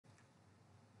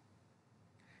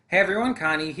Hey everyone,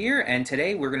 Connie here, and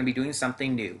today we're going to be doing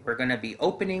something new. We're going to be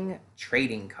opening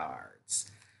trading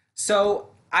cards.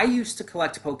 So, I used to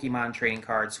collect Pokemon trading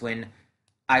cards when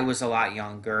I was a lot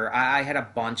younger. I had a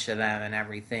bunch of them and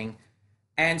everything.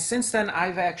 And since then,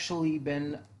 I've actually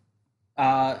been,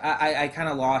 I kind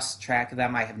of lost track of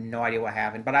them. I have no idea what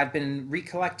happened, but I've been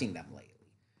recollecting them lately.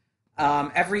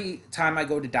 Every time I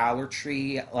go to Dollar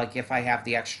Tree, like if I have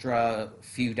the extra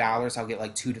few dollars, I'll get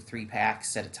like 2 to 3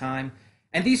 packs at a time.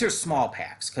 And these are small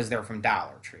packs because they're from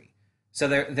Dollar Tree. So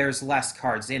there's less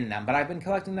cards in them. But I've been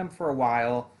collecting them for a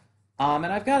while. And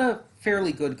I've got a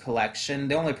fairly good collection.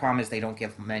 The only problem is they don't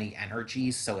give many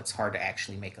energies, so it's hard to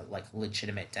actually make a like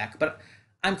legitimate deck. But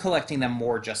I'm collecting them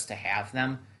more just to have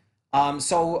them.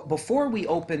 So before we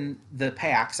open the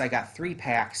packs, I got 3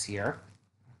 packs here.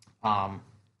 Um,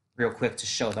 Real quick to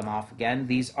show them off again.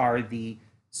 These are the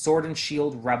Sword and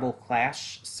Shield Rebel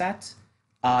Clash set.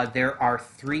 There are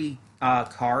 3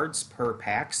 cards per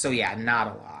pack, so yeah, not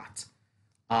a lot.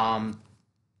 Um,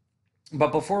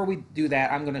 but before we do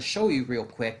that, I'm going to show you real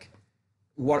quick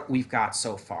what we've got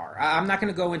so far. I'm not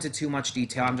going to go into too much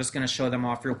detail. I'm just going to show them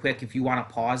off real quick. If you want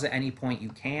to pause at any point, you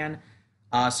can.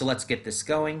 So let's get this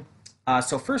going.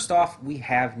 So first off, we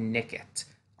have Nickit.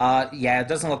 Yeah, it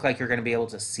doesn't look like you're going to be able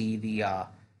to see the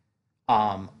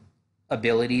um,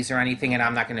 abilities or anything, and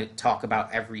I'm not going to talk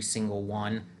about every single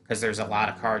one because there's a lot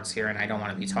of cards here, and I don't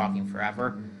want to be talking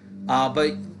forever.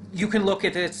 But you can look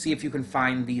at it, see if you can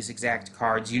find these exact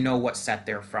cards. You know what set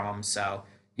they're from, so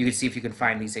you can see if you can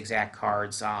find these exact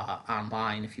cards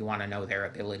online if you want to know their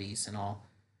abilities and all.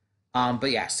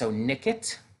 But yeah, so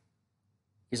Nickit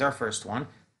is our first one.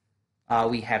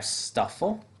 We have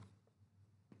Stuffle,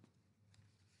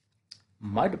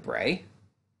 Mudbray,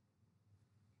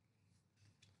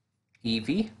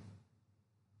 Eevee,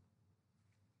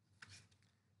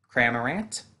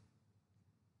 Cramorant,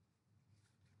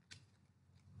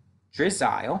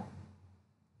 Drizzile,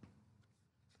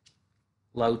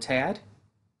 Lotad,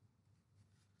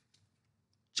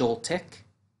 Joltik,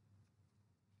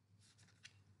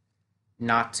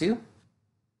 Natu,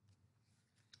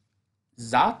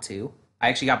 Xatu. I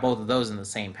actually got both of those in the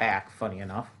same pack, funny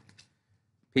enough.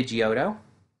 Pidgeotto,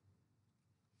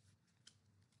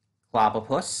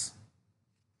 Clobopus,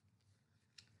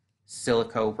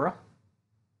 Silicobra,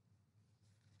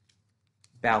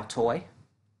 Baltoy,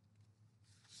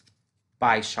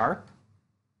 Bisharp,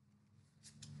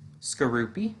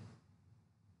 Skorupi,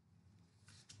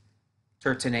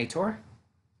 Turtonator,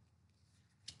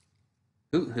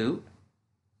 Hoot Hoot,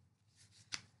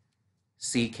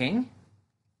 Seaking,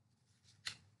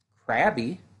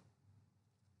 Krabby,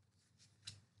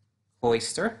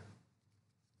 Cloyster,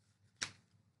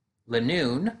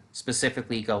 Lanoon,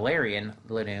 specifically Galarian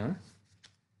Lanoon,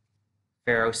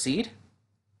 Ferroseed,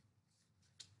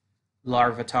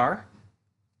 Larvitar,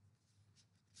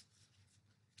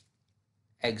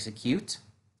 Execute,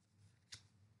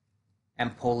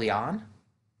 Empoleon,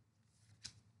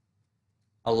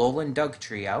 Alolan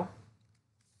Dugtrio,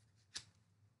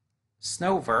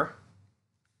 Snover,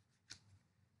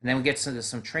 and then we get into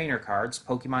some trainer cards,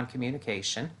 Pokemon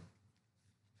Communication,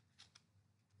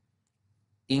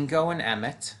 Ingo and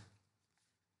Emmett,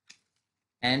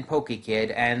 and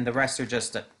Pokekid, and the rest are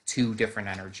just 2 different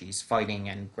energies, fighting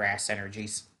and grass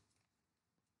energies.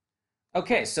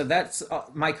 Okay, so that's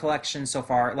my collection so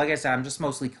far. Like I said, I'm just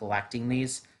mostly collecting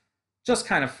these, just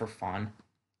kind of for fun,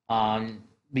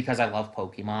 because I love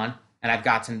Pokemon, and I've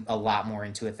gotten a lot more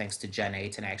into it thanks to Gen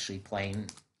 8 and actually playing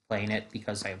it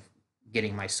because I'm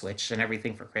getting my Switch and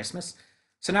everything for Christmas.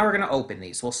 So now we're gonna open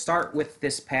these. We'll start with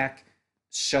this pack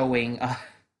showing.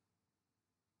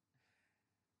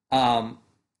 Um,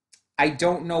 I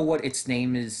don't know what its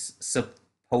name is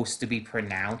supposed to be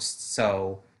pronounced,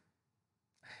 so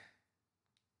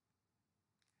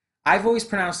I've always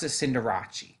pronounced it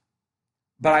Cinderace,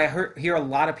 but hear a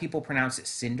lot of people pronounce it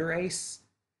Cinderace.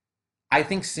 I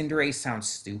think Cinderace sounds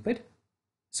stupid,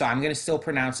 so I'm going to still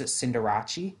pronounce it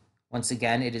Cinderace. Once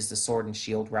again, it is the Sword and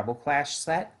Shield Rebel Clash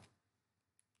set.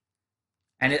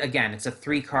 And again, it's a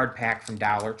 3-card pack from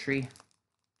Dollar Tree.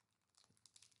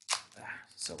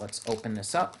 So let's open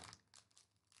this up.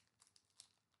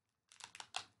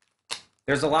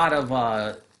 There's a lot of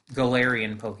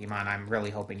Galarian Pokemon I'm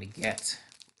really hoping to get.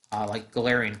 Like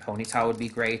Galarian Ponyta would be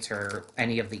great, or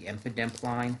any of the Impidimp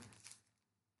line.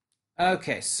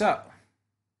 Okay, so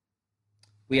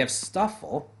we have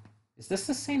Stuffle. Is this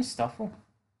the same Stuffle?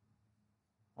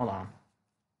 Hold on.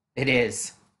 It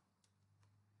is.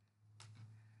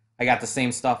 I got the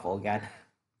same Stuffle again.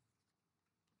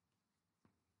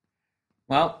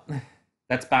 Well,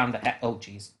 that's bound to... Oh,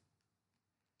 geez.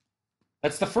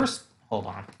 That's the first... Hold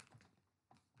on.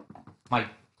 My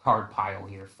card pile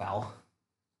here fell.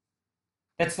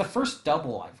 That's the first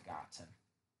double I've gotten.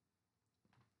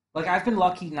 Like, I've been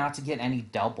lucky not to get any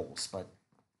doubles, but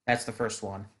that's the first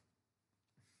one.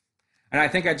 And I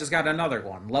think I just got another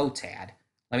one, Lotad.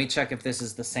 Let me check if this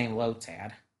is the same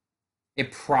Lotad.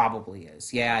 It probably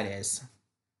is. Yeah, it is.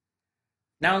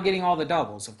 Now I'm getting all the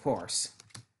doubles, of course.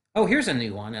 Oh, here's a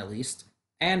new one, at least.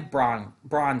 And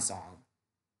Bronzong.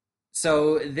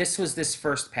 So this was this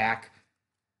first pack.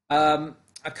 A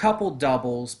couple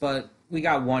doubles, but we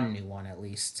got one new one, at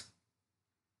least.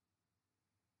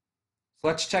 So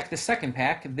let's check the second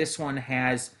pack. This one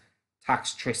has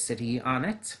Toxtricity on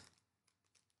it.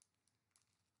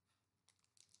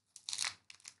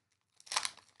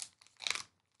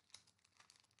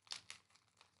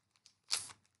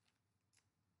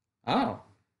 Oh,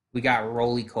 we got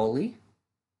Roly Coly.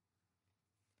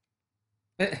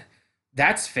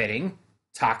 That's fitting.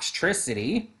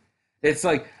 Toxtricity. It's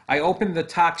like I open the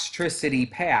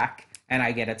Toxtricity pack and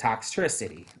I get a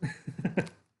Toxtricity.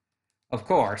 Of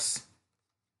course.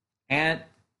 And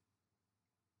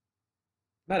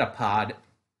Metapod.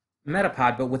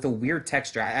 Metapod, but with a weird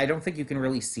texture. I don't think you can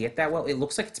really see it that well. It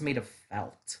looks like it's made of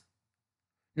felt.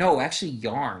 No, actually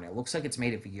yarn. It looks like it's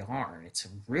made of yarn. It's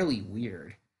really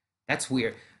weird. That's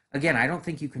weird. Again, I don't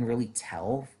think you can really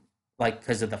tell, like,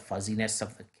 because of the fuzziness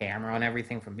of the camera and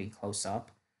everything from being close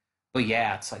up. But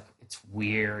yeah, it's like, it's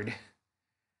weird.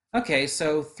 Okay,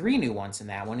 so 3 new ones in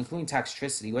that one, including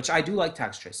Toxtricity, which I do like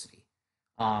Toxtricity.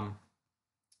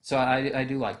 So I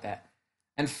do like that.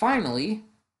 And finally,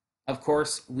 of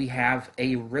course, we have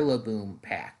a Rillaboom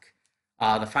pack.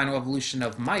 The final evolution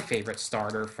of my favorite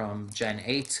starter from Gen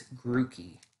 8,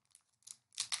 Grookey.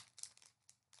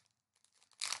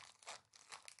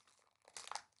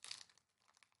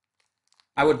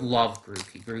 I would love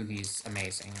Grookey. Grookey's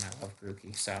amazing, and I love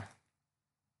Grookey, so.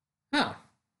 Oh.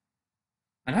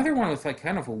 Another one with like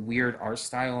kind of a weird art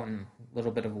style and a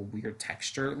little bit of a weird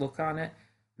texture look on it.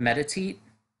 Meditate,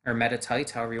 or Metatite,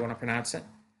 however you want to pronounce it.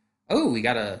 Oh, we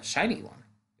got a shiny one.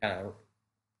 Got a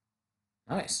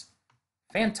nice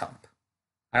Phantom.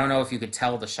 I don't know if you could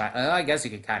tell the shine. I guess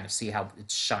you could kind of see how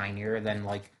it's shinier than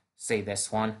like say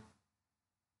this one.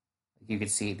 You could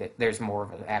see that there's more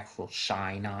of an actual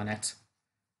shine on it.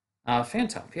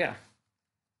 Phantom, yeah.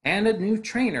 And a new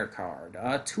trainer card,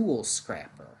 Tool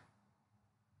Scrapper.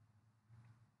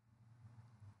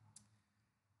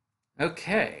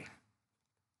 Okay.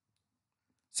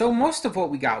 So most of what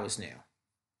we got was new.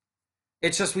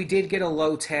 It's just we did get a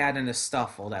Lotad and a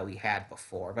Stuffle that we had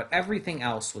before, but everything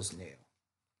else was new.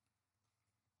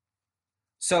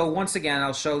 So once again,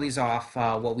 I'll show these off,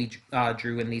 what we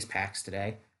drew in these packs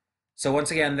today. So once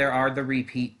again, there are the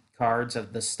repeat cards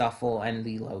of the Stuffle and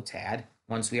the Lotad,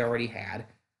 ones we already had.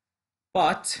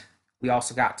 But we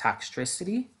also got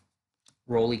Toxtricity,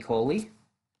 Roly Coly,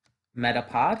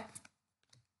 Metapod,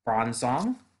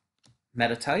 Bronzong,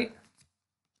 Metatite,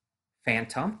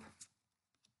 Phantom,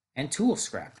 and Tool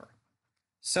Scrapper.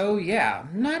 So yeah,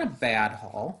 not a bad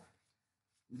haul.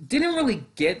 Didn't really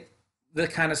get the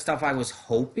kind of stuff I was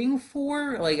hoping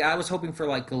for. Like I was hoping for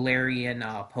like Galarian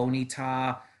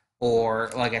Ponyta, or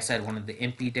like I said, one of the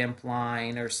Impidimp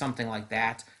line or something like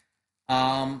that.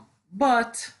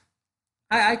 But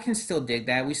I can still dig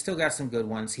that. We still got some good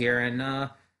ones here, and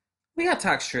we got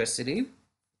Toxtricity.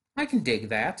 I can dig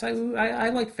that. I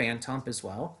like Phantom as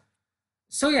well.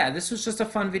 So yeah, this was just a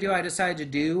fun video I decided to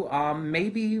do.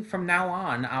 Maybe from now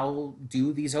on, I'll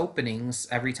do these openings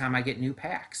every time I get new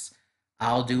packs.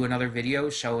 I'll do another video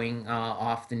showing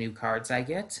off the new cards I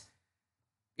get.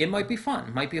 It might be fun.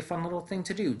 It might be a fun little thing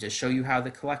to do to show you how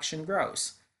the collection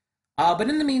grows. But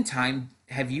in the meantime,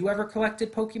 have you ever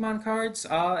collected Pokemon cards?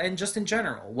 And just in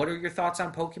general, what are your thoughts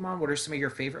on Pokemon? What are some of your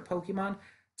favorite Pokemon?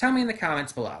 Tell me in the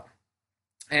comments below.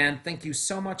 And thank you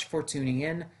so much for tuning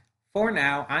in. For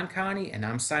now, I'm Connie, and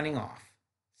I'm signing off.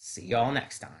 See y'all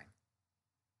next time.